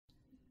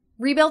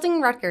Rebuilding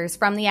Rutgers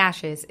from the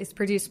Ashes is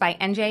produced by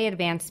NJ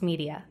Advanced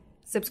Media.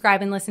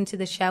 Subscribe and listen to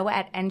the show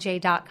at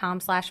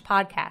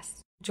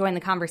NJ.com/podcast. Join the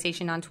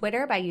conversation on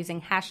Twitter by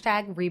using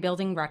hashtag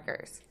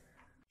RebuildingRutgers.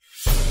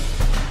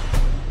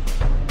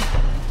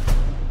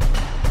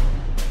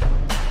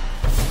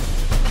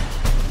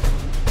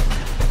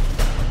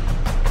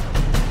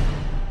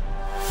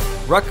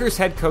 Rutgers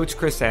head coach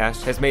Chris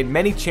Ash has made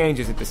many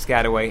changes at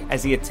Piscataway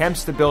as he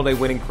attempts to build a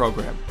winning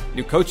program.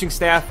 New coaching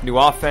staff, new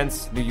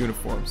offense, new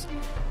uniforms.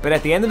 But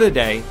at the end of the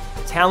day,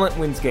 talent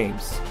wins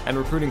games, and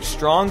recruiting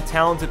strong,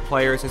 talented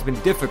players has been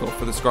difficult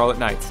for the Scarlet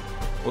Knights.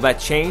 Will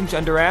that change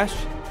under Ash?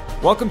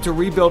 Welcome to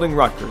Rebuilding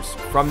Rutgers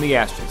from the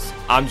Ashes.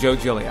 I'm Joe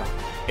Giglio.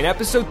 In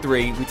Episode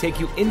 3, we take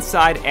you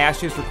inside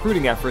Ash's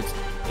recruiting efforts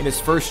in his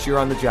first year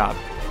on the job.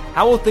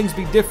 How will things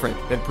be different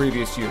than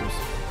previous years?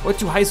 What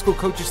do high school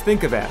coaches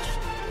think of Ash?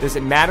 Does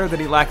it matter that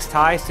he lacks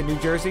ties to New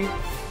Jersey?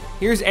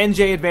 Here's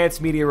NJ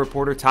Advanced Media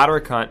reporter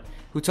Todderick Hunt,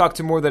 who talked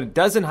to more than a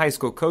dozen high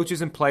school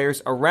coaches and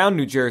players around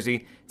New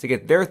Jersey to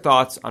get their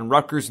thoughts on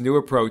Rutgers' new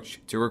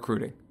approach to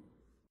recruiting.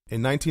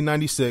 In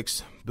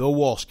 1996, Bill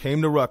Walsh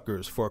came to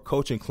Rutgers for a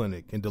coaching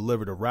clinic and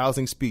delivered a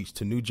rousing speech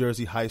to New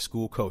Jersey high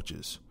school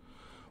coaches.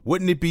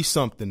 Wouldn't it be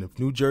something if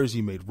New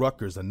Jersey made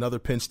Rutgers another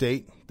Penn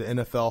State, the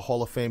NFL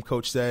Hall of Fame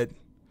coach said?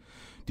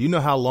 Do you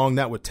know how long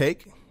that would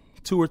take?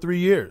 2 or 3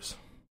 years.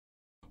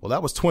 Well,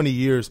 that was 20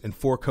 years and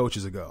 4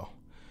 coaches ago.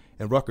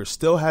 And Rutgers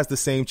still has the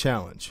same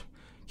challenge.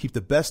 Keep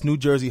the best New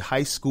Jersey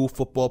high school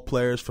football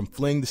players from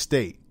fleeing the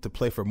state to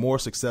play for more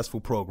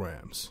successful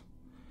programs.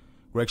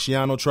 Greg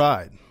Schiano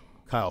tried.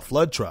 Kyle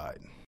Flood tried.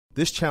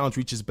 This challenge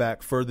reaches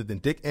back further than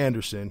Dick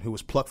Anderson, who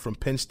was plucked from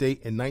Penn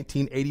State in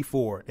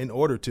 1984 in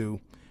order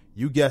to,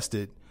 you guessed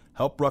it,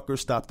 help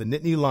Rutgers stop the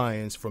Nittany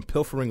Lions from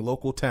pilfering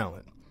local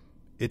talent.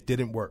 It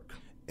didn't work.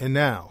 And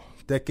now,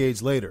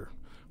 decades later,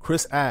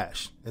 Chris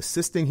Ash,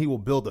 insisting he will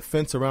build a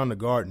fence around the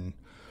garden,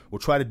 will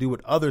try to do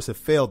what others have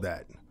failed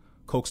at,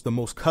 coax the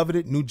most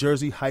coveted New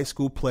Jersey high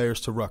school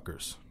players to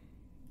Rutgers.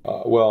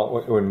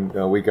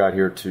 When we got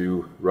here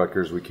to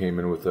Rutgers, we came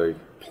in with a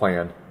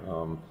plan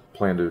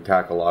to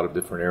attack a lot of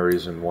different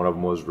areas, and one of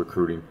them was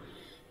recruiting.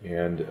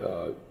 And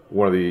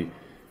one of the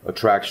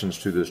attractions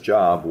to this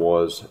job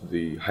was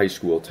the high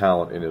school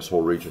talent in this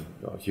whole region.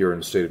 Here in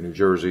the state of New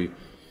Jersey,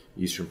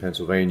 Eastern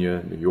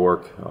Pennsylvania, New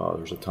York,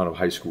 there's a ton of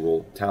high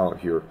school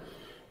talent here.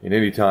 And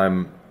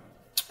anytime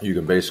you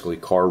can basically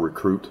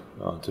recruit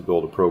to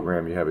build a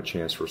program, you have a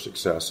chance for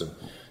success. And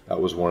that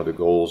was one of the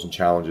goals and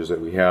challenges that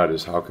we had,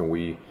 is how can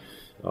we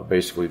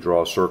basically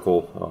draw a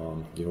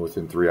circle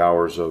within 3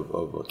 hours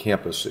of a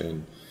campus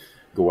and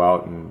go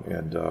out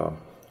and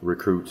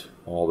recruit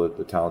all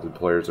the talented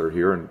players that are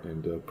here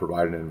and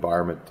provide an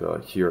environment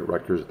here at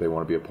Rutgers that they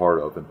want to be a part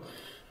of. And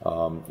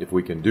if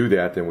we can do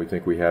that, then we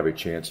think we have a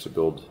chance to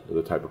build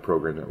the type of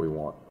program that we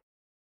want.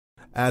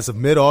 As of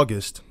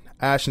mid-August,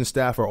 Ash and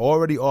staff are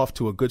already off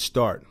to a good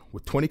start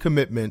with 20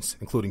 commitments,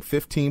 including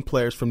 15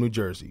 players from New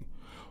Jersey.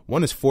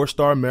 One is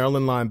 4-star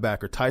Maryland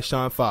linebacker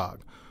Tyshawn Fogg,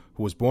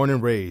 who was born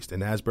and raised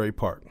in Asbury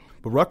Park.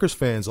 But Rutgers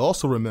fans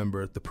also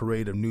remember the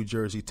parade of New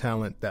Jersey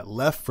talent that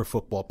left for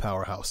football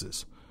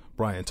powerhouses.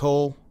 Brian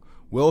Toll,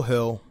 Will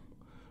Hill,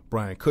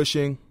 Brian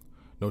Cushing,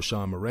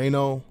 Noshawn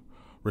Moreno,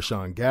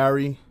 Rashawn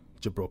Gary,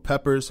 Jabril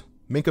Peppers,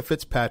 Minka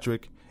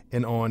Fitzpatrick,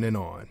 and on and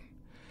on.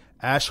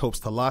 Ash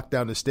hopes to lock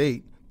down the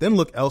state, then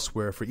look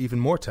elsewhere for even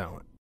more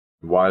talent.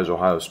 Why is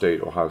Ohio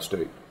State Ohio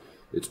State?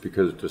 It's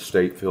because it's a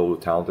state filled with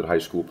talented high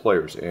school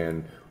players.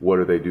 And what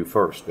do?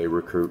 First? They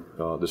recruit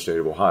the state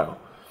of Ohio.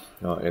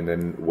 And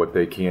then what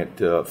they can't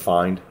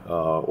find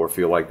or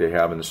feel like they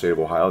have in the state of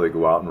Ohio, they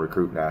go out and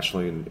recruit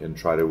nationally and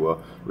try to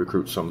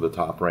recruit some of the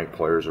top-ranked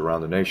players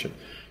around the nation.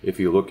 If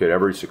you look at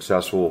every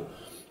successful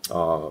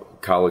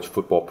college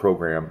football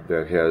program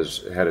that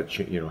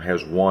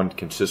has won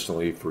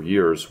consistently for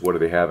years, what do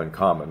they have in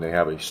common? They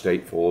have a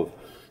state full of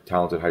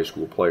talented high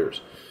school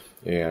players,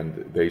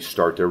 and they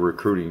start their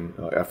recruiting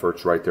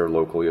efforts right there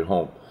locally at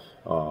home.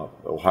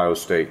 Ohio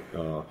State,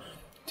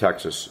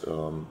 Texas,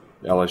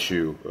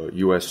 LSU,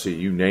 USC,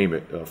 you name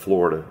it,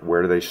 Florida.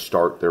 Where do they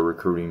start their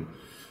recruiting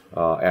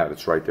at?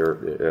 It's right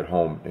there at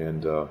home,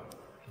 and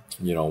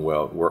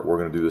we're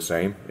going to do the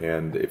same.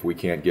 And if we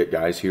can't get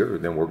guys here,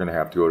 then we're going to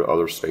have to go to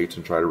other states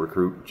and try to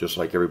recruit just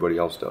like everybody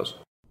else does.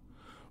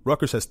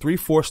 Rutgers has 3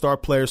 4-star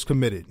players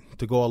committed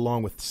to go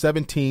along with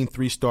 17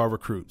 3-star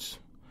recruits.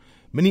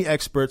 Many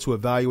experts who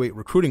evaluate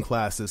recruiting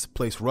classes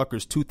place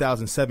Rutgers'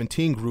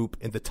 2017 group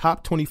in the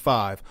top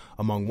 25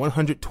 among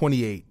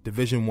 128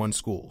 Division I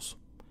schools.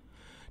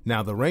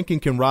 Now, the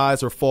ranking can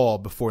rise or fall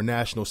before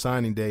National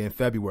Signing Day in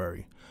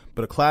February,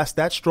 but a class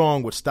that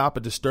strong would stop a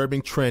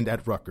disturbing trend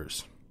at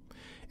Rutgers.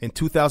 In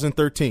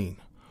 2013,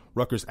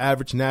 Rutgers'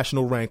 average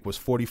national rank was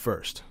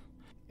 41st.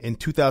 In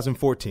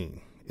 2014,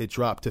 it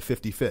dropped to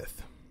 55th.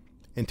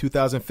 In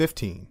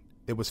 2015,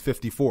 it was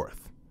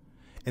 54th.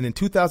 And in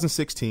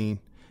 2016,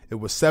 it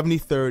was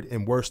 73rd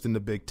and worst in the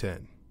Big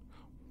Ten.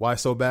 Why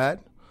so bad?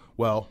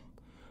 Well,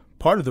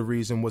 part of the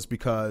reason was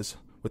because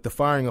with the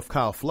firing of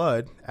Kyle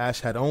Flood,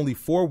 Ash had only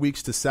 4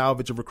 weeks to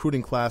salvage a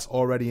recruiting class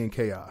already in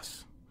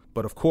chaos.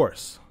 But of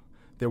course,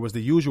 there was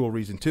the usual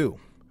reason too.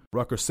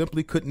 Rutgers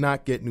simply could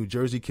not get New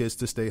Jersey kids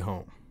to stay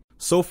home.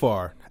 So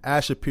far,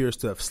 Ash appears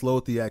to have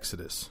slowed the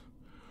exodus.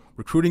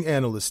 Recruiting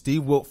analyst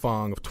Steve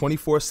Wiltfong of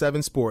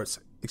 24/7 Sports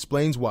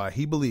explains why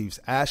he believes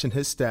Ash and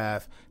his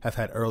staff have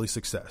had early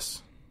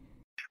success.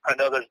 I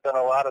know there's been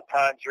a lot of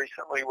times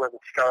recently where the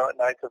Scarlet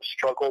Knights have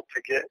struggled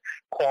to get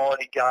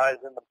quality guys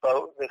in the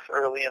boat this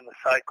early in the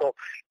cycle.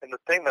 And the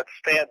thing that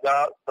stands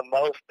out the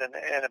most and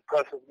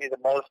impresses me the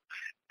most,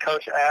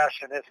 Coach Ash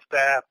and his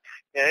staff,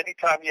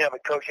 anytime you have a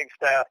coaching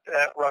staff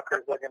at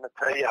Rutgers, they're going to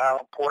tell you how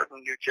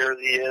important New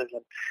Jersey is.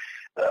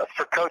 And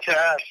for Coach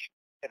Ash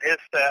and his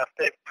staff,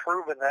 they've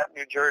proven that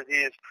New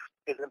Jersey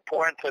is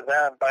important to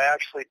them by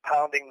actually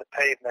pounding the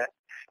pavement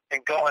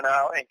and going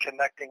out and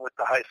connecting with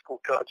the high school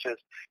coaches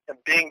and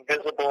being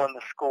visible in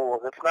the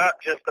schools. It's not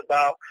just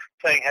about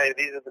saying, hey,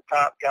 these are the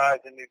top guys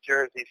in New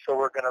Jersey, so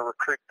we're going to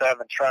recruit them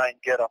and try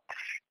and get them.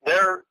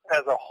 They're,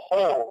 as a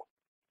whole,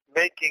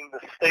 making the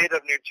state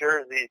of New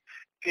Jersey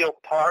feel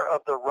part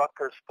of the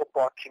Rutgers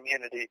football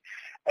community.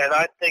 And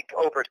I think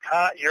over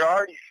time, you're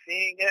already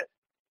seeing it.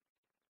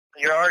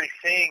 You're already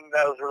seeing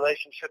those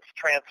relationships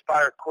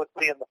transpire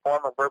quickly in the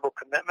form of verbal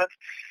commitments.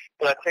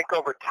 But I think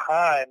over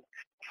time,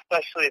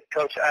 especially if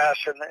Coach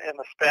Ash and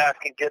the staff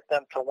can get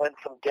them to win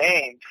some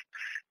games.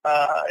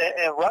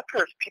 And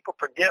Rutgers, people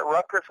forget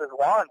Rutgers has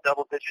won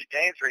double-digit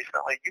games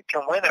recently. You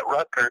can win at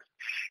Rutgers.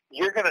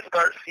 You're going to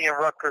start seeing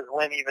Rutgers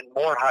win even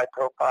more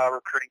high-profile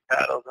recruiting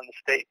battles in the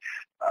state.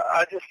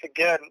 I just,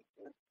 again,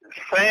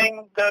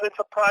 saying that it's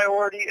a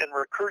priority and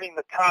recruiting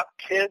the top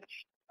kids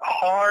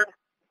hard,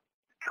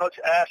 Coach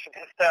Ash and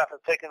his staff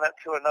have taken that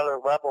to another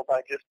level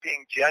by just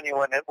being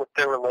genuine with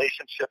their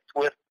relationships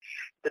with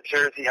the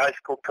Jersey high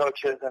school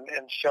coaches and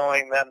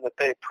showing them that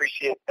they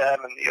appreciate them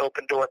and the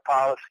open door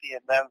policy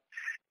and them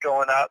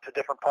going out to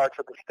different parts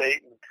of the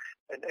state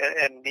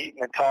and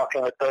meeting and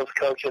talking with those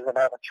coaches and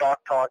having chalk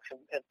talks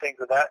and things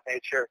of that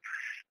nature.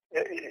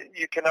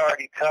 You can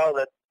already tell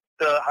that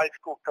the high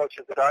school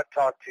coaches that I've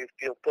talked to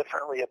feel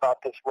differently about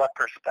this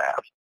Rutgers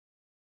staff.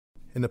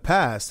 In the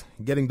past,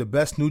 getting the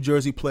best New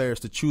Jersey players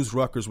to choose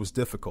Rutgers was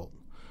difficult.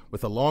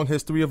 With a long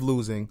history of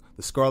losing,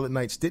 the Scarlet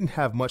Knights didn't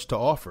have much to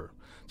offer,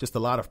 just a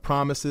lot of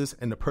promises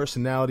and the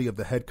personality of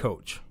the head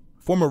coach.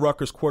 Former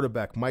Rutgers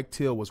quarterback Mike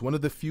Teal was one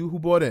of the few who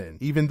bought in,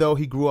 even though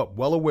he grew up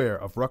well aware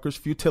of Rutgers'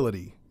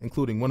 futility,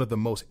 including one of the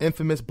most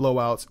infamous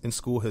blowouts in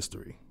school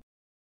history.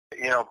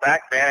 You know,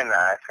 back then,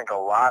 I think a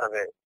lot of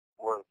it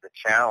was the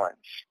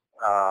challenge.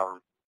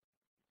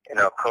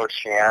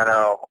 Coach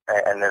Ciano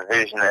and the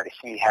vision that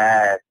he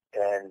had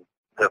and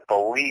the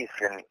belief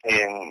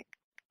in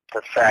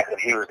the fact that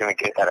he was going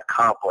to get that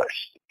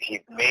accomplished.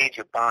 He made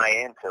you buy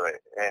into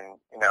it. And,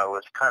 it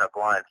was kind of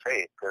blind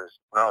faith because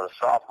when I was a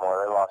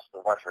sophomore, they lost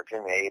to West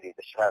Virginia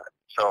 80-7.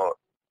 So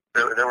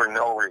there were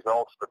no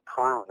results to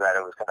prove that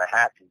it was going to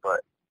happen.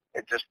 But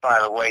it just by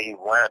the way he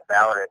went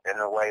about it and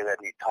the way that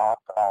he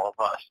talked to all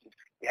of us,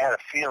 you had a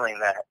feeling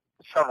that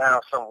somehow,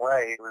 some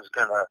way it was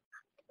going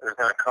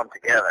to come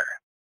together.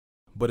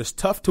 But it's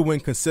tough to win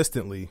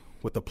consistently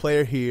with a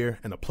player here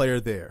and a player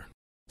there.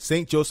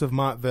 St. Joseph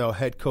Montvale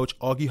head coach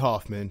Augie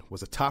Hoffman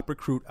was a top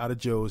recruit out of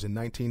Joe's in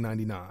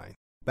 1999.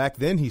 Back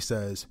then, he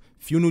says,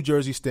 few New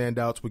Jersey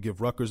standouts would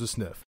give Rutgers a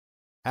sniff.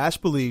 Ash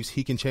believes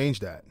he can change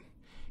that.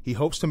 He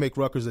hopes to make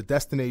Rutgers a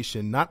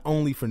destination not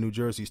only for New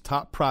Jersey's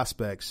top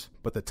prospects,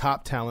 but the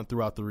top talent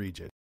throughout the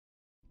region.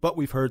 But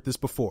we've heard this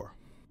before.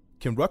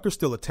 Can Rutgers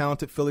steal a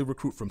talented Philly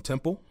recruit from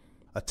Temple?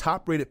 A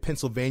top-rated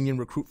Pennsylvanian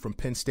recruit from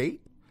Penn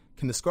State?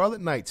 Can the Scarlet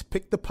Knights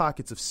pick the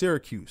pockets of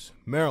Syracuse,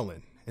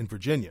 Maryland, and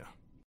Virginia?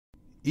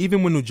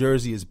 Even when New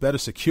Jersey is better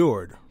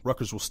secured,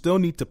 Rutgers will still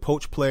need to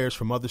poach players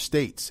from other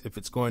states if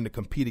it's going to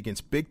compete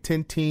against Big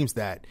Ten teams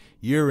that,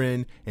 year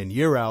in and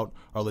year out,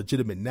 are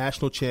legitimate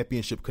national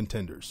championship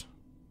contenders.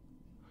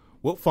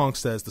 Wiltfong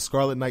says the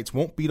Scarlet Knights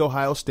won't beat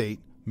Ohio State,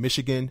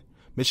 Michigan,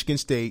 Michigan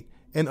State,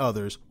 and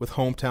others with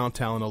hometown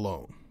talent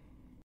alone.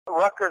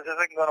 Rutgers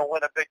isn't going to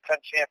win a Big Ten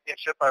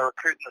championship by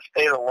recruiting the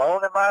state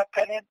alone, in my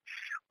opinion,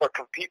 or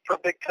compete for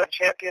Big Ten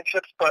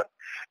championships, but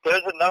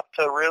there's enough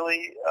to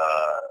really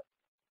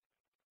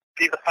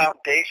be the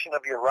foundation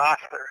of your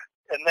roster.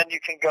 And then you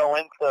can go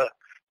into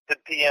the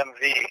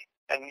DMV,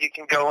 and you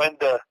can go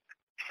into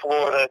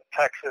Florida,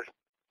 Texas,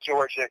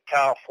 Georgia,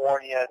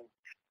 California,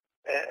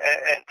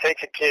 and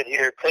take a kid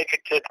here, take a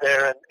kid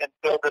there, and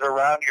build it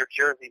around your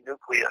Jersey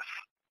nucleus.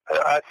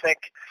 I think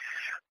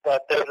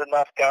that there's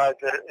enough guys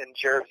in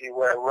Jersey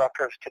where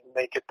Rutgers can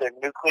make it their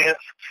nucleus,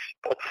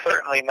 but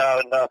certainly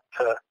not enough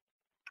to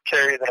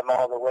carry them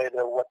all the way to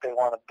what they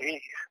want to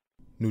be.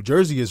 New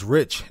Jersey is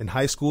rich in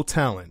high school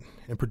talent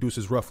and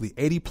produces roughly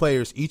 80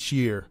 players each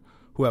year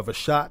who have a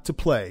shot to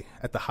play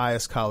at the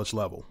highest college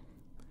level.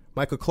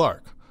 Micah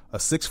Clark, a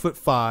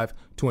 6'5",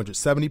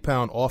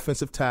 270-pound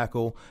offensive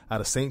tackle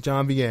out of St.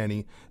 John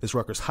Vianney, is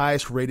Rutgers'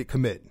 highest-rated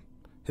commit.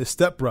 His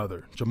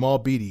stepbrother, Jamal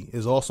Beatty,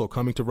 is also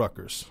coming to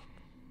Rutgers.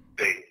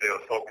 They were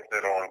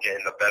focusing on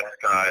getting the best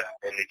guys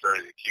in New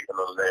Jersey, keeping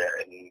them there,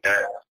 and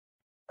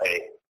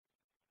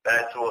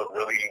that's what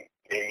really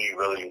made me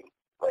really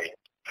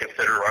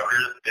consider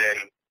Rutgers, then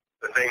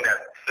the thing that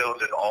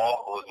sealed it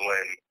off was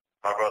when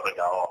my brother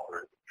got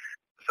offered.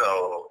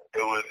 So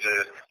it was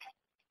just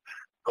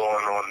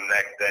going on the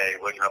next day,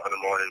 waking up in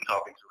the morning,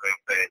 talking to him,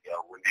 saying,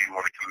 when do you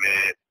want to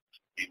commit?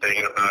 You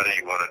thinking about it?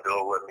 You want to do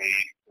it with me?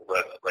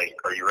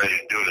 Are you ready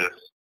to do this?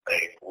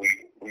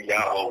 We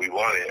got what we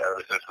wanted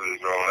ever since we was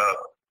growing up.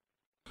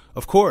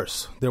 Of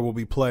course, there will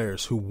be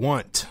players who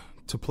want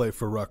to play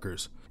for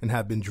Rutgers and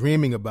have been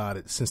dreaming about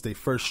it since they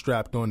first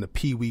strapped on the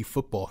Pee Wee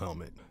football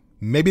helmet.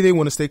 Maybe they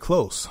want to stay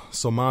close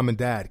so mom and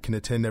dad can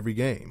attend every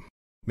game.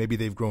 Maybe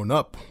they've grown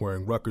up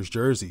wearing Rutgers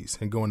jerseys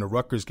and going to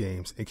Rutgers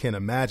games and can't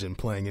imagine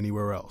playing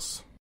anywhere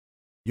else.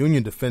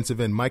 Union defensive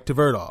end Mike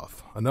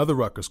Tverdov, another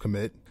Rutgers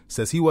commit,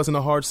 says he wasn't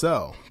a hard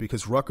sell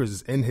because Rutgers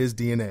is in his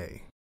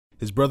DNA.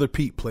 His brother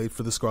Pete played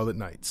for the Scarlet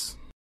Knights.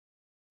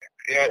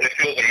 It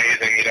feels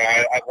amazing.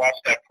 I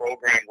watched that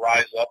program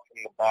rise up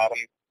from the bottom.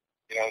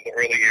 The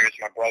early years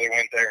my brother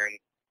went there, and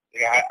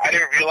I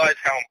didn't realize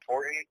how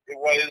important it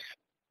was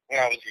when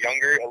I was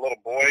younger, a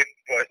little boy.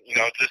 But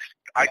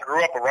I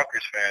grew up a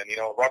Rutgers fan.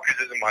 Rutgers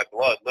is in my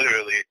blood,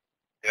 literally.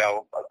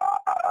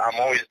 I'm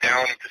always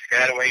down in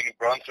Piscataway, New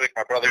Brunswick.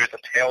 My brother is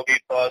a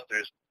tailgate bus.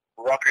 There's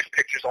Rutgers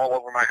pictures all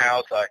over my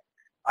house.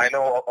 I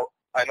know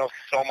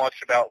so much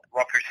about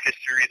Rutgers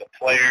history, the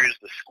players,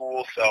 the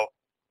school. So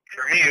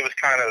for me, it was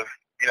kind of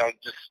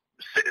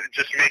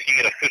just making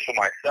it official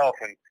myself.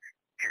 And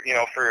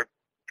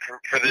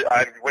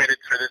I've waited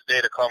for this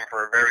day to come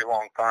for a very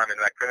long time, and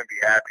I couldn't be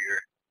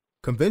happier.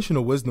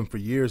 Conventional wisdom for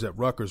years at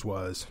Rutgers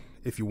was,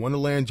 if you want to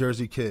land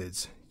Jersey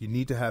kids, you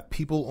need to have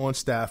people on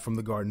staff from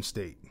the Garden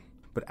State.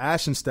 But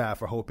Ash and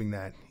staff are hoping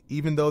that,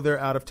 even though they're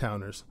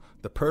out-of-towners,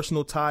 the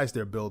personal ties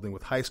they're building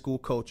with high school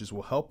coaches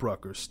will help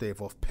Rutgers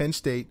stave off Penn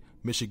State,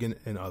 Michigan,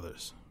 and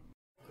others.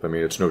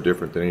 It's no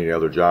different than any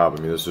other job.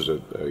 This is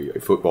a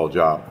football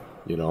job,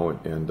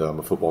 and I'm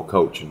a football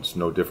coach, and it's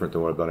no different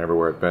than what I've done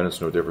everywhere I've been.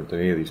 It's no different than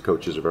any of these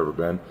coaches have ever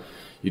been.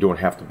 You don't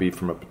have to be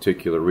from a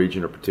particular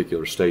region or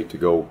particular state to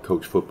go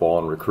coach football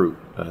and recruit,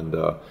 and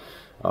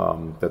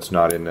that's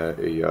not in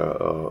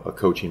a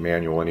coaching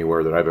manual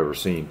anywhere that I've ever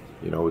seen.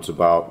 It's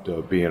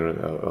about being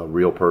a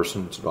real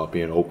person. It's about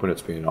being open.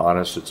 It's being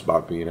honest. It's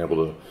about being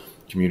able to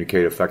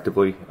communicate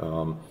effectively,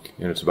 and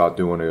it's about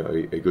doing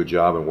a good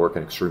job and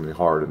working extremely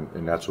hard,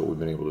 and that's what we've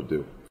been able to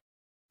do.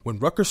 When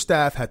Rutgers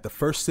staff had the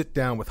first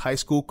sit-down with high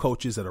school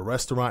coaches at a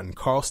restaurant in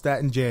Carlstadt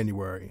in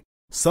January,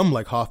 some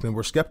like Hoffman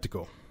were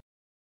skeptical.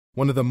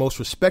 One of the most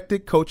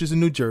respected coaches in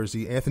New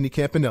Jersey, Anthony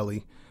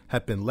Campanelli,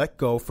 had been let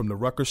go from the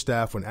Rutgers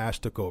staff when Ash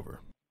took over.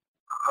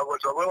 I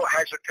was a little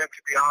hesitant,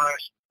 to be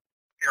honest.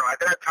 At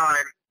that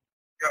time,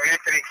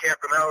 Anthony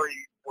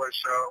Campanelli was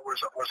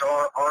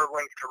our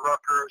link to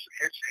Rutgers.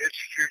 His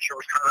future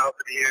was kind of up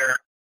in the air.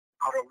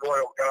 I'm a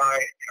loyal guy.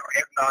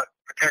 Him not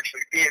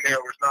potentially being there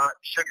was not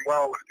sitting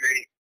well with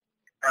me.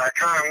 I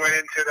kind of went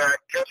into that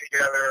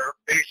get-together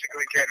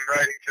basically getting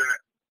ready to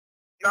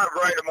not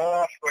write him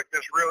off, but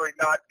just really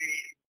not be,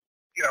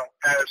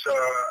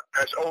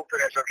 as open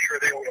as I'm sure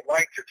they would have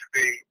liked it to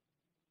be.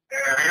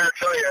 And I got to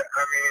tell you,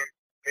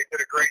 they did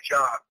a great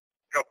job.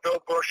 Bill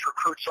Bush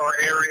recruits our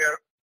area,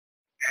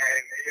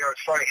 and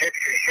it's funny.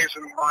 His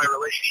and my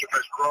relationship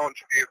has grown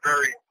to be a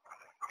very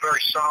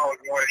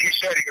solid one. He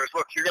said, he goes,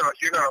 look, you're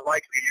gonna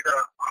like me.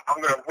 I'm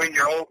gonna win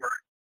you over.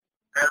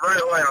 And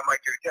right away, I'm like,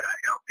 dude, get out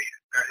of here.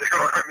 You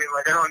know what I mean?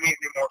 I don't need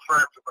any more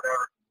friends or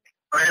whatever.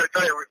 But I got to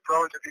tell you, we've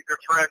grown to be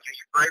good friends. He's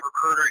a great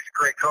recruiter. He's a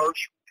great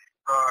coach.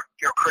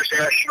 Chris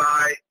Ash and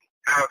I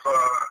have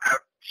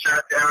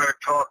sat down and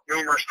talked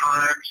numerous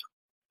times,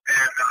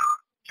 and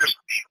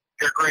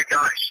they're great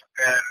guys.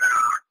 And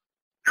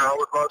I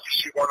would love to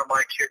see one of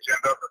my kids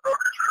end up at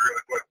Rutgers. I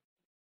really would.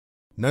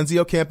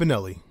 Nunzio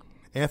Campanelli,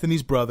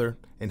 Anthony's brother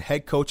and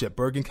head coach at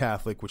Bergen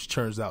Catholic, which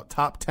churns out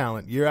top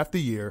talent year after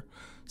year,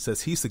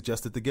 says he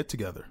suggested the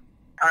get-together.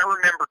 I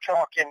remember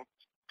talking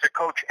to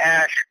Coach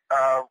Ash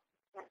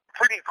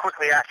pretty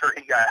quickly after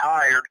he got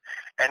hired,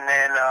 and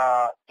then,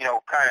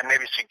 kind of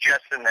maybe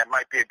suggesting that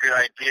might be a good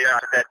idea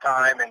at that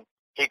time, and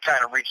he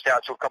kind of reached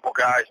out to a couple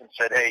guys and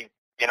said, hey,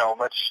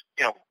 let's,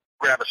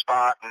 grab a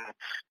spot and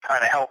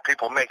kind of help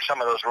people make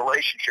some of those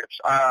relationships.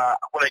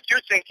 What I do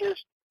think is,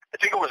 I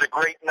think it was a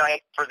great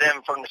night for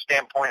them from the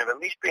standpoint of at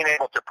least being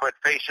able to put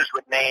faces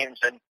with names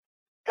and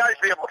guys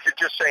be able to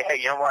just say, hey,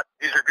 you know what,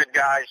 these are good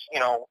guys,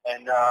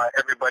 and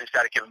everybody's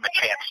got to give them a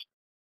chance.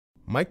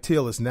 Mike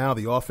Teal is now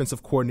the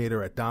offensive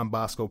coordinator at Don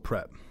Bosco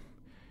Prep.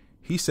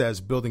 He says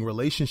building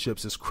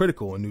relationships is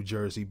critical in New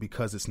Jersey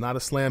because it's not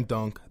a slam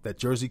dunk that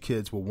Jersey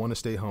kids will want to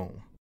stay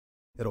home.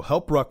 It'll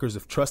help Rutgers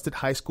if trusted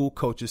high school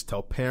coaches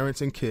tell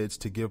parents and kids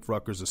to give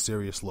Rutgers a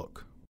serious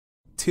look.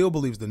 Teal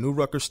believes the new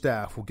Rutgers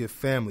staff will give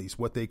families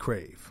what they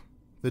crave,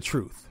 the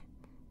truth,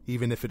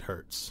 even if it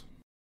hurts.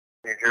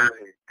 New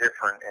Jersey is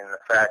different in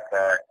the fact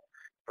that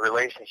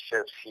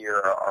relationships here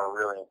are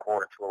really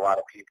important to a lot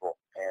of people.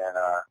 And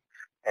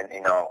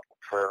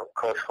for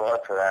Coach Flood,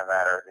 for that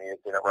matter, he's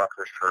been at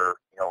Rutgers for,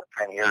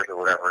 10 years or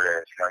whatever it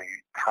is. You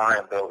try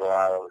and build a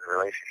lot of those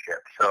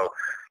relationships. So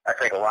I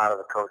think a lot of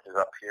the coaches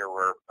up here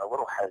were a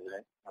little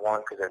hesitant.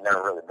 One, because they've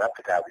never really met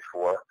the guy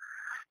before,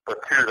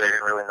 but two, they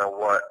didn't really know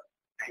what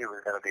he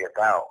was going to be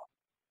about.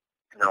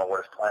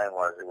 What his plan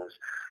was. It was,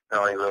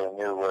 all he really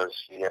knew was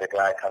he had a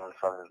guy coming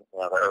from,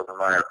 the Urban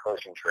Meyer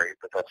coaching tree,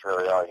 but that's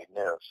really all you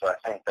knew. So I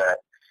think that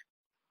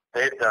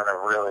they've done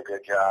a really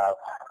good job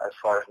as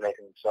far as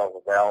making themselves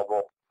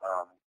available.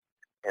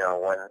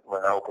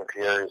 When the open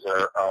periods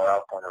are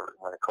up,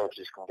 when the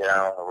coaches can get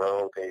out on the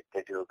road, they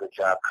do a good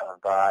job coming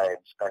by and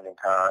spending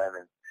time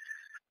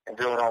and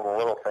doing all the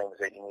little things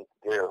that you need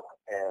to do.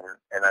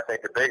 And I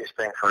think the biggest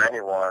thing for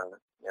anyone,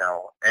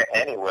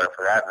 anywhere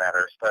for that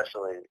matter,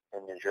 especially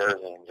in New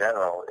Jersey in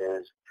general,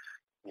 is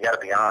you got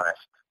to be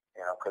honest,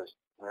 because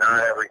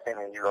not everything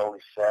that you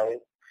always say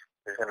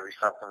is going to be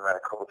something that a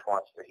coach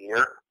wants to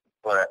hear,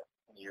 but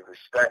you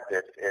respect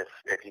it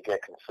if you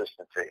get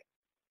consistency.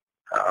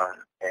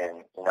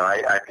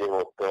 I deal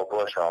with Bill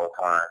Bush all the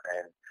time,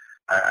 and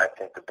I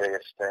think the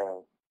biggest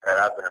thing that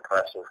I've been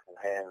impressed with from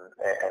him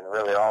and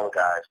really all the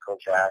guys,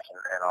 Coach Ash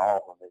and all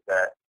of them, is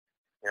that,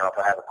 if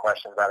I have a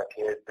question about a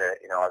kid, that,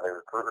 are they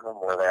recruiting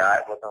them? Where are they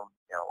at with them?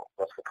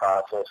 What's the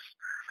process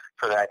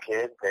for that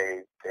kid?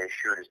 They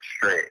shoot it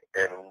straight,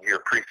 and you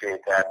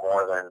appreciate that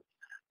more than,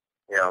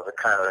 the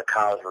kind of the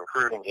college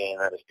recruiting game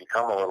that has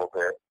become a little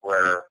bit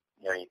where,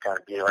 you kind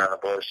of beat around the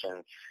bush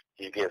and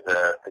you give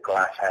the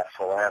glass half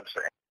full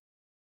answer.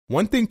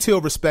 One thing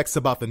Teal respects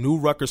about the new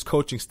Rutgers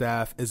coaching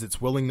staff is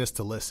its willingness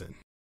to listen.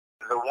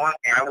 The one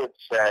thing I would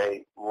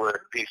say would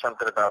be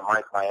something about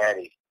Mike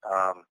Maietti.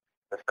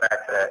 The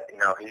fact that,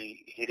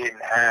 he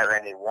didn't have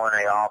any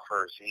 1A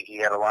offers. He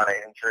had a lot of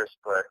interest,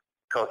 but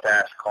Coach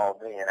Ash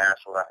called me and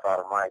asked what I thought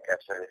of Mike. I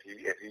said,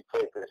 if you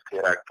take this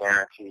kid, I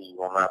guarantee you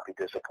will not be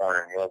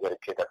disappointed. You'll get a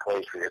kid that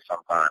plays for you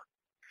sometime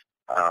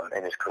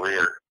in his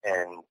career.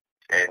 And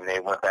they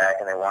went back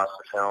and they watched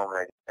the film,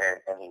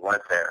 and he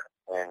went there.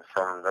 And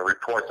from the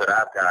reports that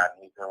I've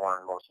gotten, he's been one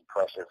of the most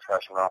impressive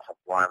freshman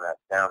offensive linemen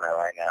that's down there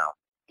right now.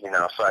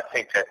 So I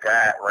think that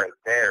right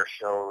there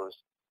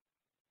shows,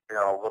 a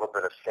little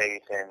bit of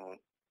faith in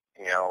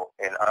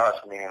us,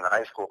 meaning the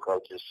high school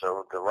coaches.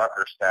 So the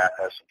Rutgers staff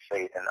has some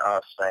faith in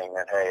us, saying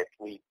that, hey, if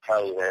we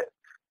tell you that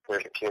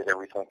there's a kid that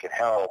we think can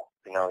help,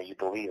 you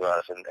believe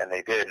us. And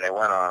they did, and they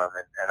went on him,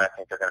 and I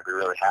think they're going to be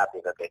really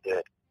happy that they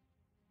did.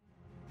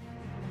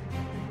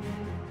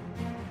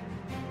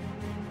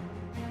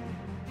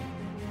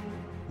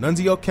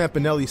 Nunzio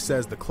Campanelli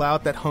says the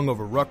cloud that hung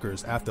over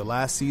Rutgers after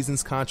last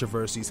season's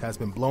controversies has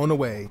been blown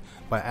away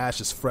by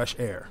Ash's fresh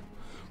air.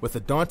 With a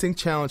daunting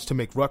challenge to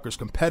make Rutgers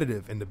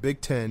competitive in the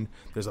Big Ten,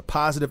 there's a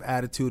positive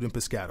attitude in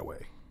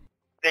Piscataway.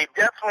 They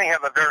definitely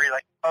have a very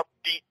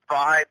upbeat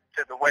vibe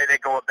to the way they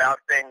go about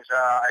things.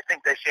 I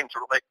think they seem to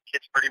relate to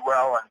kids pretty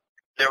well, and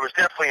there was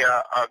definitely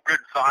a good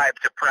vibe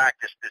to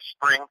practice this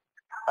spring.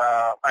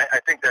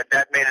 I think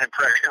that made an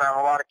impression on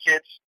a lot of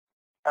kids.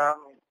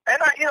 And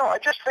I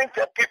just think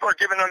that people are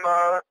giving them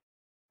a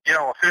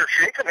fair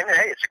shake. I mean,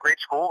 hey, it's a great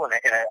school and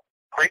a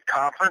great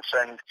conference,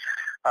 and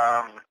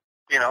I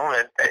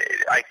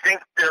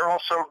think they're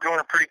also doing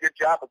a pretty good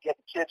job of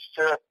getting kids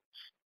to,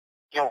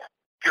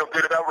 feel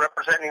good about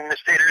representing the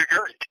state of New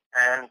Jersey.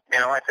 And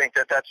I think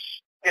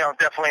that's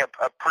definitely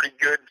a pretty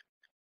good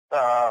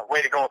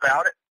way to go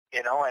about it.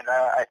 And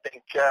I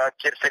think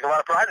kids take a lot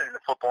of pride in the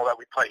football that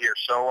we play here.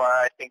 So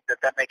I think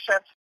that makes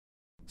sense.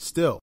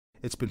 Still,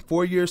 it's been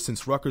 4 years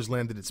since Rutgers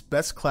landed its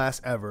best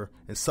class ever,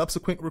 and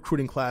subsequent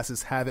recruiting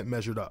classes haven't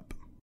measured up.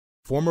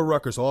 Former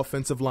Rutgers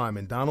offensive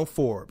lineman Donald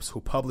Forbes, who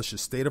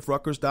publishes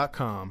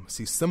StateOfRutgers.com,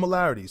 sees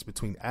similarities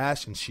between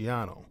Ash and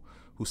Schiano,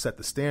 who set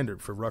the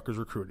standard for Rutgers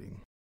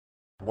recruiting.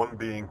 One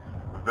being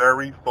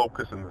very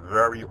focused and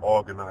very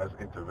organized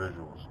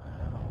individuals.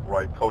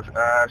 Right, Coach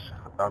Ash,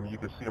 you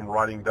can see him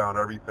writing down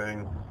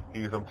everything.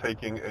 He's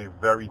taking a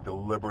very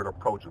deliberate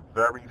approach,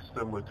 very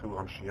similar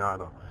to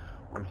Schiano.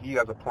 When he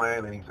has a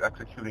plan and he's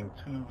executing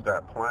to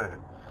that plan.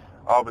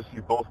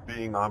 Obviously, both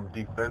being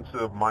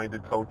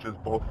defensive-minded coaches,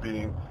 both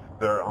being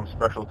their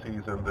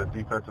specialties in the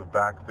defensive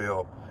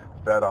backfield,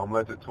 that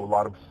led it to a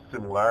lot of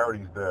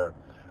similarities there.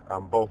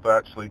 Both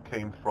actually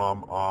came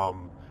from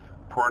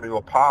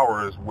perennial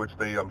powers, which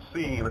they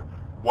seen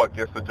what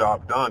gets the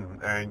job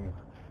done, and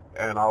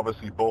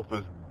obviously both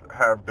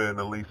have been,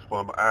 at least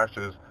from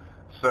Ash's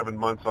 7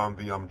 months on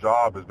the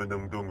job, has been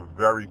doing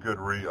very good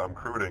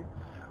recruiting.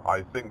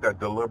 I think that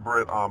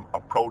deliberate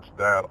approach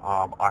that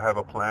I have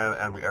a plan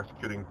and we're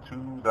executing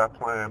to that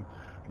plan,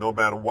 no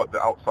matter what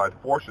the outside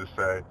forces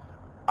say,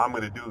 I'm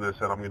going to do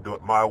this and I'm going to do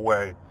it my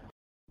way.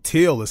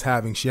 Teal is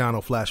having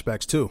Schiano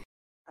flashbacks too.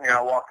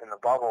 I walked in the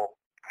bubble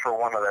for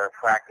one of their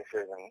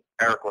practices, and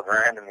Eric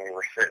LeGrand and me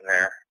were sitting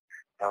there,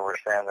 and we're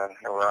standing,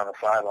 and we're on the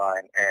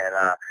sideline,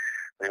 and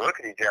we look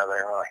at each other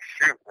and we're like,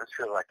 shoot, this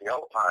feels like the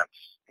old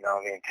times.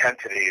 The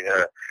intensity,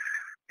 the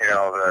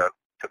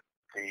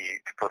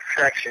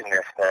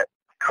perfectionist that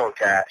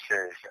Coach Ash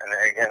is. And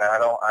again, I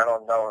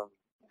don't know him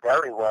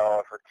very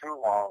well for too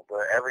long,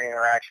 but every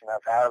interaction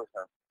I've had with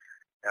him,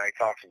 he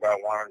talks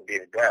about wanting to be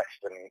the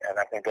best, and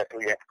I think that's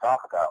what you have to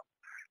talk about.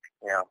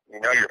 You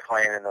know you're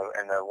playing in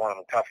the one of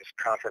the toughest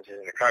conferences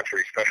in the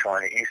country, especially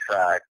on the east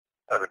side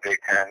of the Big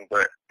Ten.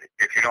 But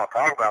if you don't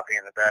talk about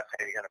being the best,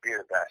 how are you going to be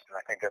the best? And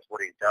I think that's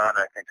what he's done.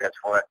 I think that's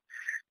what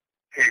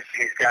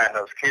he's gotten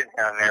those kids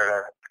down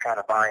there to kind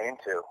of buy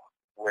into,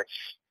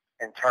 which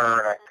in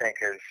turn I think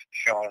is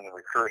showing the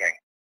recruiting.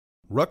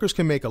 Rutgers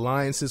can make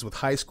alliances with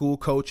high school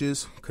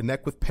coaches,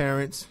 connect with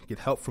parents, get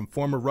help from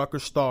former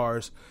Rutgers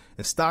stars,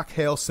 and stock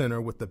Hale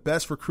Center with the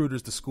best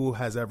recruiters the school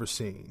has ever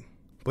seen.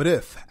 But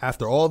if,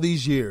 after all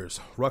these years,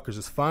 Rutgers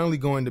is finally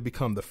going to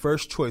become the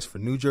first choice for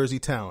New Jersey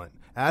talent,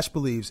 Ash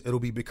believes it'll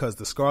be because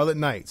the Scarlet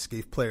Knights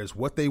gave players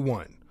what they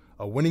want,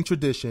 a winning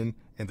tradition,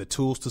 and the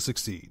tools to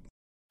succeed.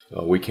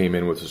 We came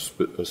in with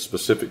a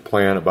specific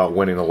plan about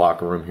winning the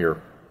locker room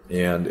here.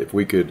 And if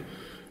we could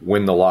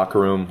win the locker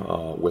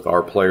room with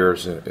our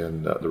players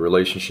and the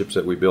relationships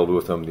that we build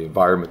with them, the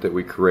environment that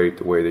we create,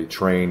 the way they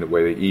train, the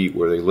way they eat,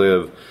 where they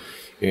live,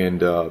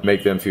 and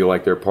make them feel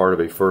like they're part of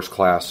a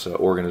first-class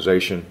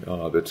organization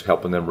that's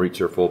helping them reach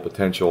their full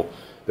potential,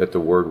 that the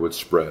word would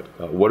spread.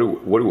 What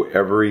does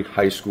every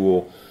high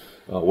school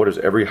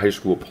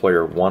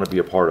player want to be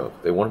a part of?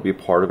 They want to be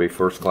a part of a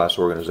first-class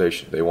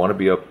organization. They want to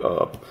be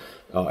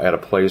at a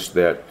place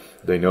that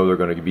they know they're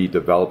going to be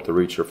developed to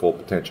reach their full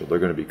potential. They're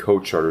going to be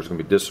coached hard. There's going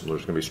to be discipline.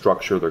 There's going to be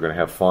structure. They're going to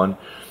have fun,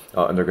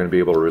 and they're going to be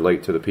able to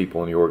relate to the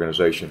people in the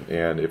organization.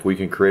 And if we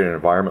can create an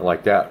environment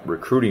like that,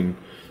 recruiting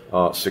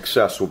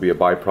success will be a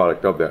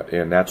byproduct of that.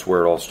 And that's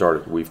where it all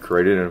started. We've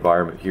created an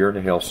environment here in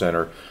the Hale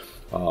Center.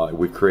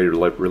 We've created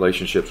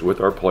relationships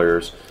with our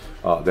players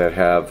that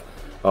have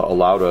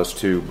allowed us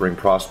to bring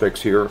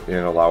prospects here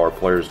and allow our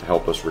players to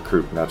help us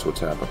recruit. And that's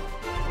what's happened.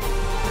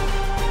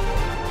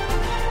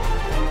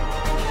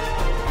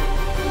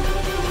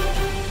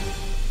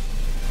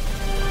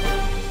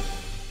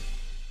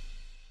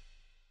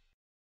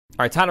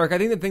 All right, Todderick, I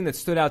think the thing that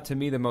stood out to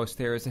me the most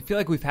there is I feel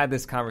like we've had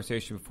this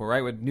conversation before,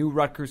 right? With new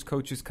Rutgers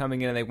coaches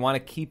coming in and they want to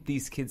keep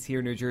these kids here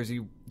in New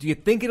Jersey. Do you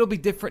think it'll be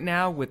different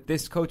now with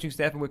this coaching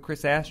staff and with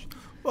Chris Ash?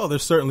 Well, they're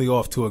certainly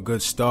off to a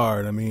good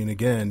start. I mean,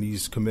 again,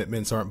 these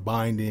commitments aren't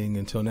binding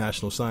until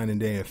National Signing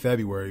Day in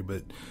February,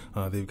 but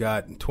they've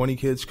got 20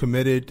 kids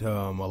committed,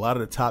 a lot of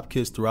the top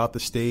kids throughout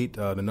the state,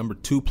 the number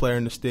 2 player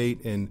in the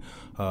state, and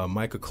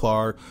Micah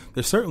Clark.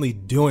 They're certainly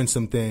doing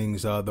some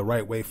things the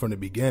right way from the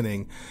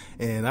beginning,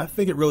 and I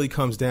think it really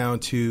comes down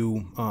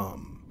to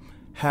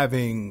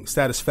having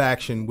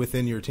satisfaction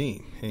within your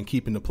team and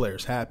keeping the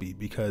players happy,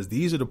 because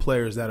these are the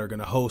players that are going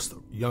to host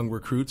young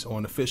recruits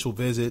on official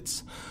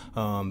visits,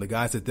 the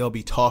guys that they'll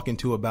be talking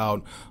to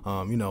about,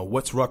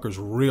 what's Rutgers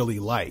really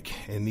like.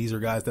 And these are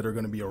guys that are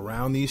going to be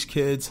around these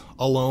kids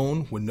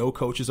alone when no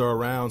coaches are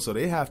around. So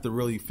they have to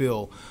really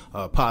feel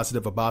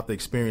positive about the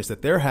experience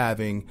that they're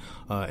having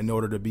in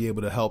order to be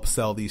able to help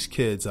sell these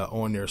kids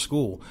on their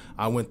school.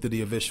 I went through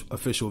the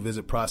official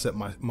visit process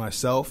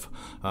myself.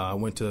 I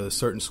went to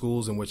certain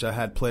schools in which I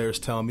had players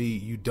tell me,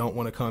 you don't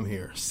want to come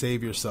here.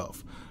 Save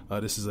yourself.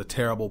 This is a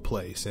terrible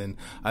place. And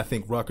I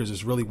think Rutgers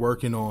is really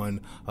working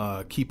on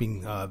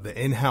keeping the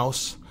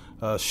in-house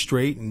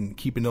straight and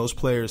keeping those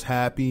players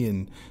happy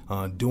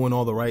and doing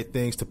all the right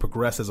things to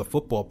progress as a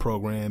football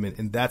program.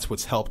 And that's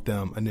what's helped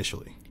them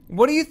initially.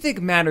 What do you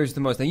think matters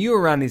the most? Now, you're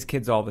around these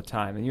kids all the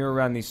time, and you're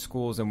around these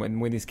schools, and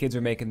when these kids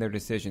are making their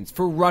decisions.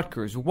 For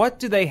Rutgers, what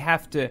do they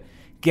have to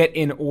get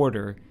in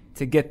order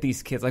to get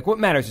these kids? Like, what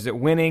matters? Is it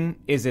winning?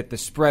 Is it the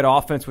spread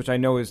offense, which I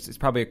know is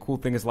probably a cool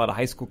thing, as a lot of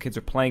high school kids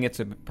are playing it,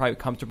 so probably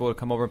comfortable to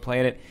come over and play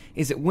in it.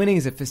 Is it winning?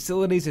 Is it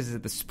facilities? Is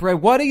it the spread?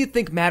 What do you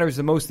think matters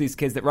the most to these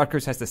kids that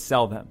Rutgers has to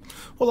sell them?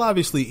 Well,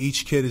 obviously,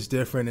 each kid is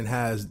different and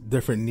has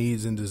different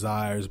needs and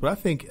desires, but I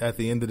think at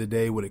the end of the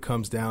day, what it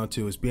comes down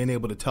to is being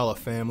able to tell a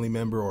family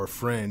member or a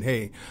friend,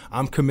 hey,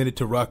 I'm committed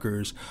to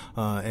Rutgers,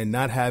 and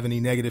not have any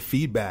negative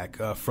feedback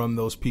from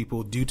those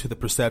people due to the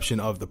perception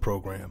of the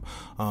program.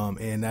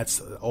 And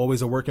that's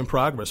always a work in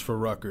progress for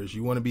Rutgers.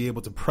 You want to be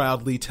able to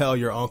proudly tell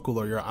your uncle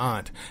or your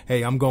aunt,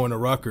 hey, I'm going to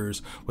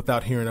Rutgers,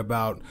 without hearing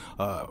about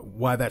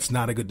why that's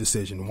not a good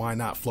decision. Why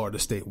not Florida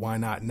State? Why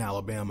not in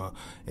Alabama?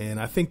 And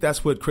I think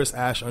that's what Chris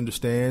Ash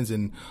understands.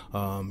 And,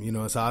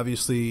 it's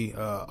obviously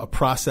a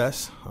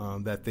process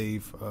that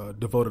they've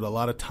devoted a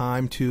lot of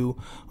time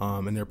to,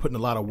 and they're putting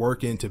a lot of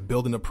work into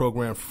building a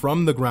program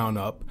from the ground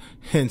up,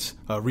 hence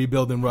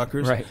rebuilding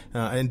Rutgers, right,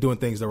 and doing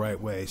things the right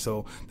way.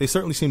 So they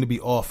certainly seem to be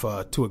off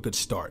to a good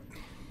start.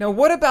 Now,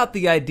 what about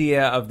the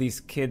idea of these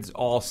kids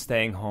all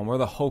staying home, or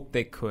the hope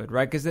they could,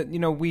 right? Because,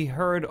 we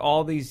heard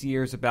all these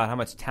years about how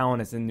much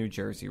talent is in New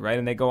Jersey, right?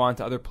 And they go on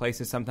to other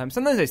places sometimes.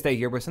 Sometimes they stay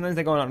here, but sometimes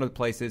they go on to other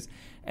places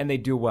and they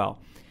do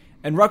well.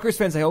 And Rutgers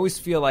fans, I always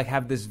feel like,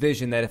 have this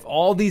vision that if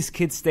all these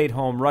kids stayed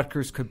home,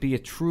 Rutgers could be a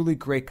truly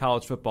great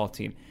college football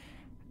team.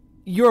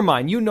 Your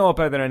mind, you know it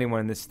better than anyone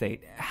in this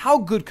state. How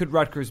good could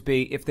Rutgers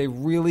be if they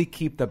really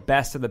keep the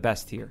best of the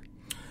best here?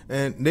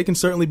 And they can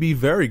certainly be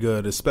very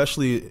good,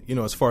 especially,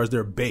 as far as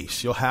their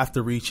base. You'll have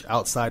to reach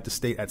outside the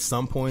state at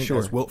some point, sure,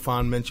 as Wilt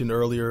Fon mentioned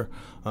earlier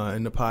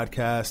in the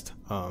podcast.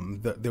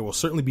 There will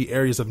certainly be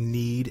areas of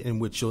need in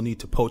which you'll need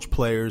to poach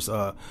players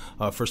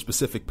for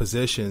specific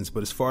positions.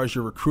 But as far as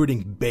your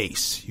recruiting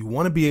base, you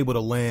want to be able to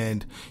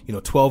land,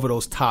 12 of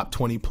those top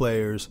 20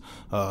 players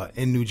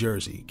in New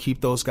Jersey.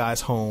 Keep those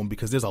guys home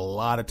because there's a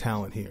lot of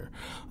talent here.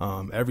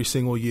 Every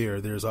single year,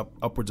 there's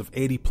upwards of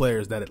 80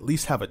 players that at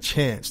least have a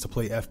chance to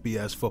play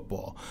FBS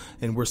football.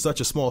 And we're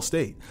such a small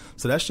state.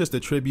 So that's just a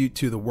tribute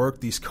to the work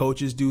these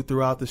coaches do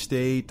throughout the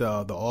state, the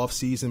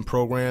off-season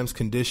programs,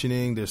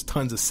 conditioning. There's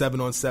tons of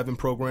 7-on-7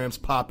 programs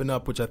popping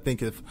up, which I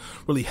think have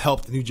really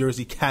helped New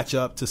Jersey catch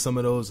up to some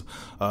of those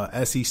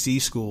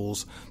SEC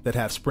schools that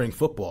have spring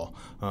football.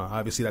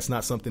 Obviously, that's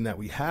not something that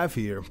we have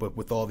here, but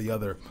with all the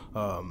other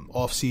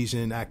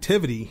off-season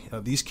activity,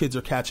 these kids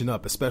are catching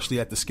up, especially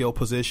at the skill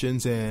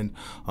positions, and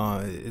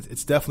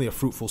it's definitely a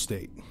fruitful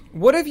state.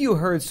 What have you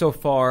heard so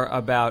far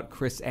about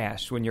Chris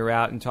Ash when you're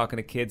out and talking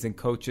to kids and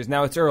coaches?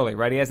 Now, it's early,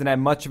 right? He hasn't had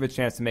much of a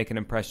chance to make an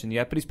impression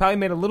yet, but he's probably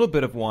made a little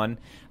bit of one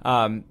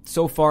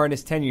so far in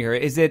his tenure here.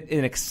 Is it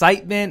an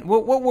excitement?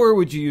 What word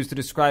would you use to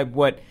describe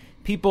what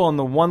people on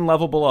the one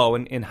level below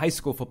in high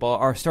school football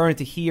are starting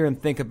to hear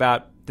and think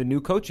about the new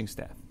coaching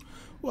staff?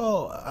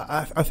 Well,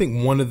 I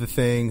think one of the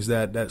things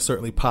that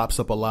certainly pops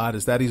up a lot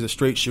is that he's a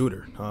straight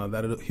shooter,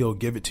 that he'll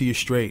give it to you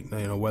straight,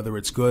 whether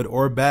it's good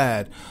or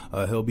bad.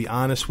 He'll be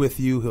honest with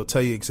you. He'll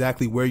tell you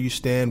exactly where you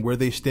stand, where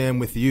they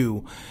stand with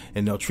you,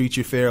 and they'll treat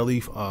you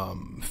fairly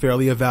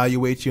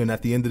evaluate you. And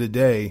at the end of the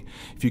day,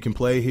 if you can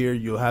play here,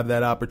 you'll have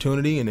that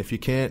opportunity. And if you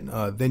can't,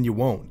 then you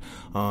won't.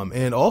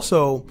 And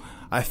also,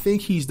 I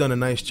think he's done a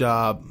nice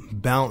job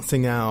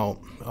balancing out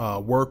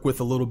work with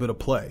a little bit of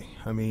play.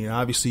 I mean,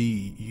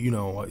 obviously,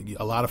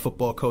 a lot of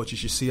football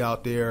coaches you see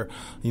out there,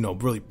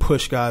 really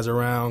push guys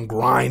around,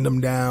 grind them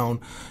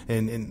down.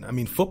 And I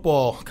mean,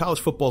 college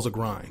football's a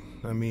grind.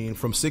 I mean,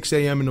 from 6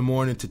 a.m. in the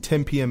morning to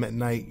 10 p.m. at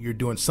night, you're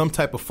doing some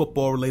type of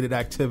football-related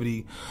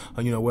activity,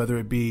 whether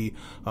it be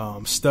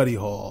study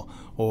hall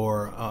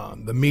or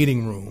the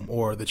meeting room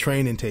or the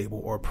training table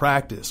or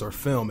practice or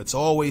film. It's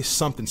always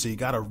something. So you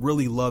got to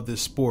really love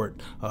this sport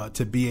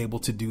to be able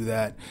to do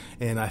that.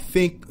 And I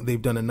think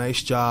they've done a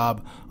nice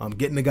job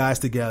getting the guys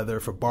together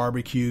for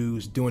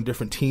barbecues, doing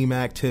different team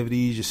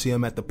activities. You see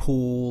them at the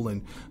pool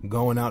and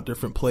going out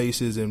different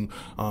places and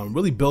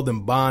really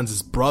building bonds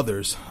as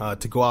brothers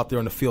to go out there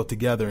on the field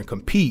together and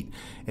compete.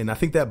 And I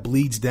think that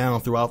bleeds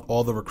down throughout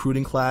all the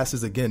recruiting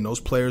classes. Again, those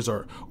players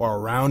are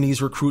around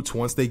these recruits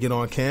once they get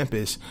on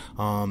campus.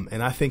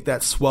 And I think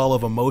that swell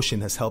of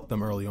emotion has helped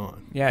them early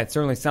on. Yeah, it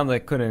certainly sounds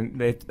like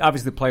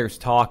obviously the players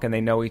talk and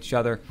they know each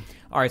other.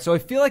 All right, so I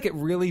feel like it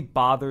really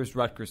bothers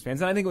Rutgers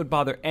fans, and I think it would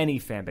bother any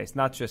fan base,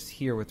 not just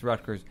here with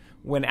Rutgers,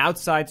 when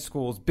outside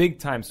schools,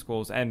 big-time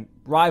schools, and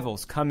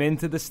rivals come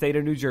into the state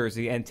of New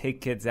Jersey and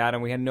take kids out,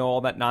 and we know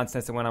all that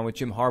nonsense that went on with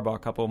Jim Harbaugh a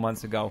couple of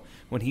months ago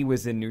when he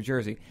was in New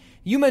Jersey.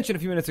 You mentioned a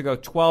few minutes ago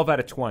 12 out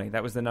of 20.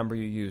 That was the number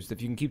you used.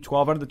 If you can keep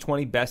 12 out of the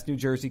 20 best New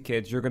Jersey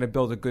kids, you're going to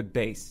build a good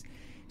base.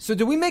 So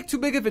do we make too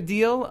big of a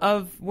deal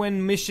of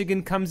when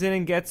Michigan comes in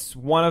and gets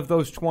one of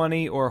those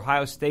 20 or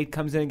Ohio State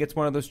comes in and gets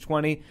one of those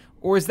 20?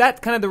 Or is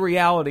that kind of the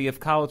reality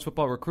of college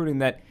football recruiting,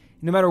 that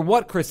no matter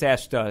what Chris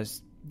Ash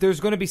does, there's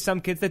going to be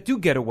some kids that do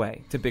get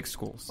away to big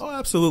schools? Oh,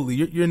 absolutely.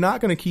 You're not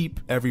going to keep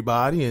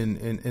everybody,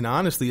 and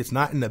honestly, it's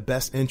not in the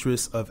best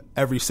interest of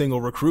every single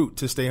recruit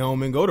to stay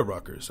home and go to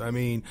Rutgers. I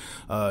mean,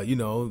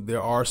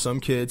 there are some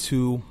kids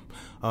who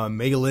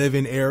may live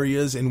in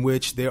areas in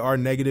which there are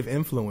negative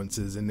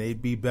influences, and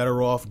they'd be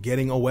better off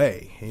getting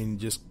away and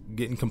just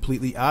getting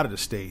completely out of the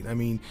state. I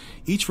mean,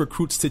 each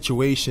recruit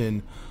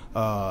situation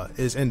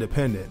is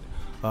independent.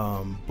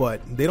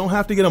 But they don't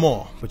have to get them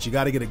all, but you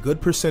got to get a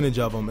good percentage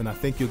of them, and I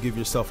think you'll give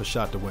yourself a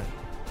shot to win.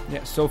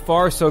 Yeah, so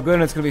far so good,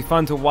 and it's going to be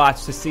fun to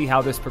watch to see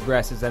how this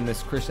progresses and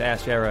this Chris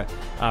Ash era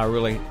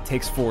really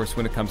takes force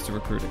when it comes to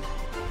recruiting.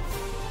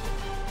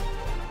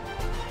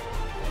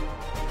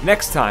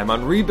 Next time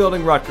on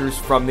Rebuilding Rutgers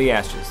from the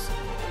Ashes,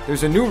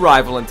 there's a new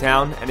rival in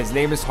town, and his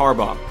name is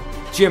Harbaugh,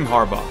 Jim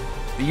Harbaugh.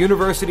 The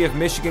University of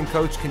Michigan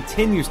coach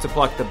continues to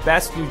pluck the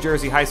best New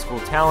Jersey high school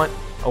talent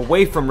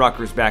away from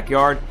Rutgers'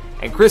 backyard,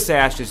 and Chris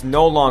Ash is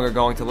no longer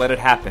going to let it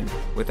happen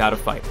without a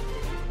fight.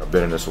 I've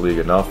been in this league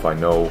enough. I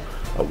know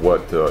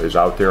what is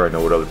out there. I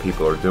know what other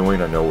people are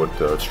doing. I know what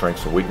the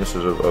strengths and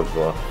weaknesses of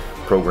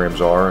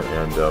programs are,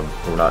 and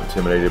we're not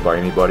intimidated by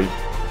anybody.